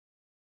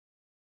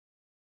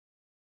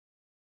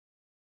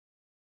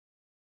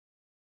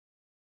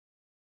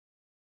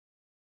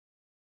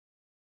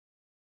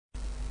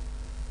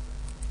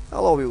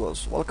Hello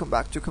viewers, welcome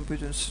back to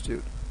Computer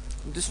Institute.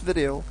 In this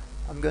video,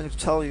 I'm going to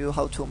tell you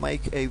how to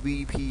make a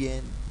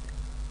VPN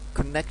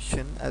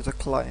connection as a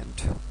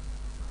client.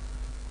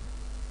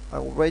 I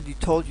already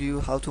told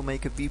you how to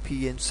make a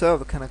VPN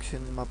server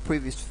connection in my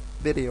previous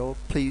video.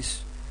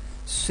 Please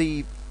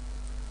see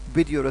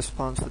video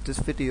response for this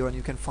video and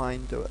you can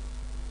find the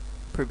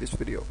previous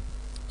video.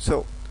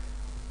 So,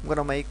 I'm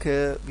gonna make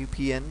a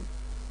VPN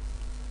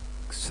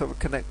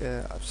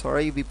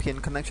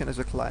VPN connection as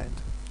a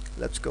client.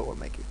 Let's go and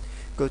make it.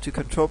 Go to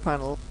Control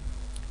Panel,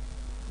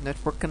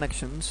 Network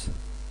Connections.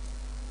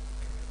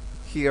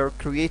 Here,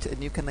 create a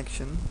new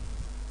connection.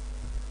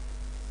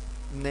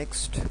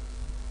 Next,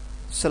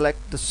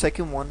 select the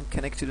second one,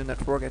 connect to the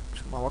network at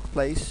my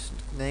workplace.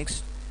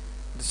 Next,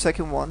 the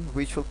second one,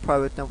 virtual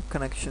private network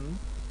connection.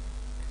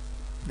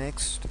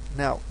 Next,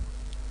 now,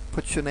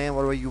 put your name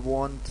whatever you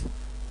want,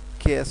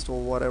 guest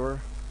or whatever,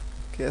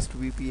 guest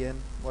VPN,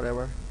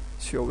 whatever,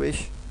 it's your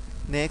wish.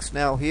 Next,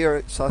 now here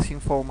it's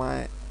asking for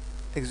my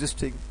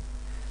existing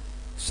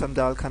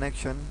sundial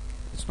connection.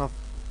 It's not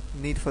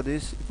need for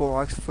this, it will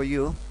ask for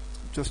you.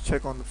 Just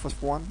check on the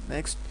first one.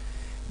 Next,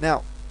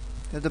 now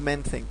the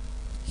main thing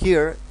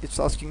here, it's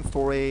asking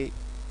for a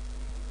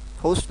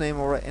host name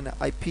or an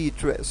IP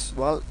address.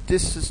 Well,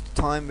 this is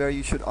the time where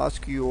you should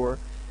ask your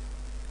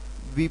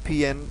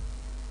VPN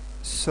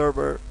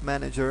server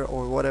manager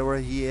or whatever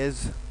he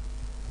is,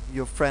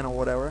 your friend or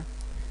whatever,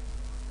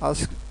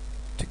 ask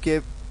to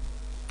give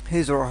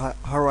his or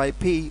her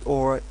IP,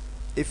 or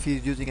if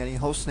he's using any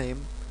host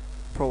name,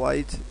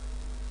 provide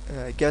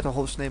get a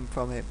host name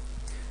from him.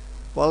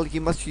 Well,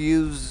 you must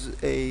use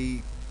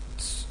a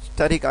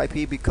static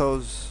IP,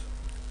 because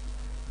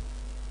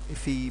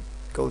if he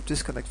goes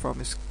disconnect from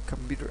his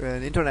computer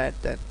and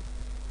internet, then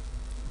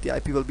the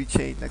IP will be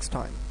changed next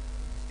time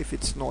if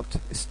it's not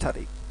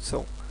static.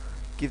 So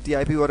give the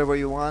IP whatever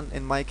you want.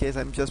 In my case,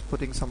 I'm just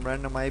putting some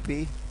random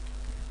IP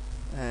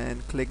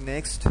and click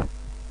next.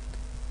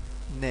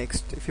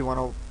 Next, if you want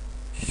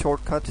a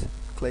shortcut,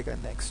 click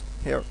on next.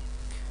 Here,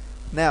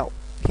 now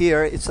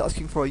here it's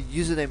asking for a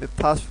username and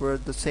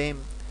password, the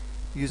same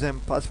username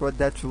and password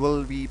that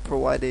will be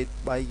provided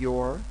by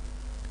your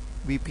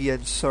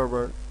VPN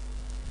server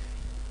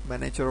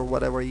manager or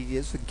whatever he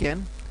is.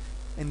 Again,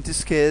 in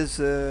this case,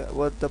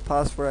 what the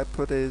password I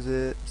put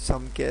is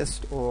some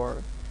guest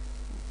or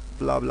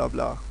blah blah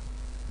blah,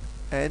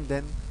 and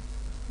then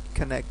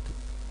connect.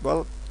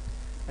 Well,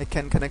 I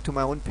can connect to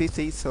my own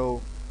PC,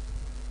 so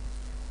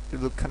it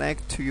will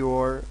connect to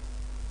your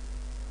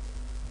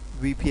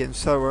VPN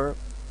server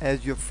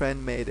as your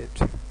friend made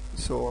it.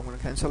 So I'm going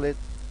to cancel it.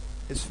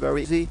 It's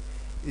very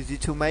easy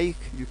to make.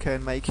 You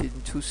can make it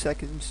in 2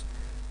 seconds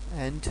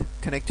and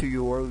connect to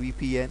your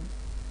VPN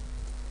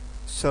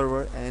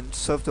server and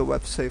surf the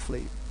web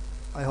safely.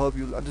 I hope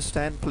you'll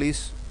understand.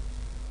 Please,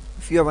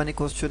 if you have any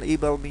question,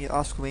 email me,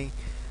 ask me,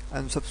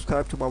 and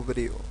subscribe to my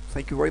video.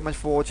 Thank you very much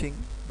for watching.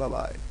 Bye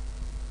bye.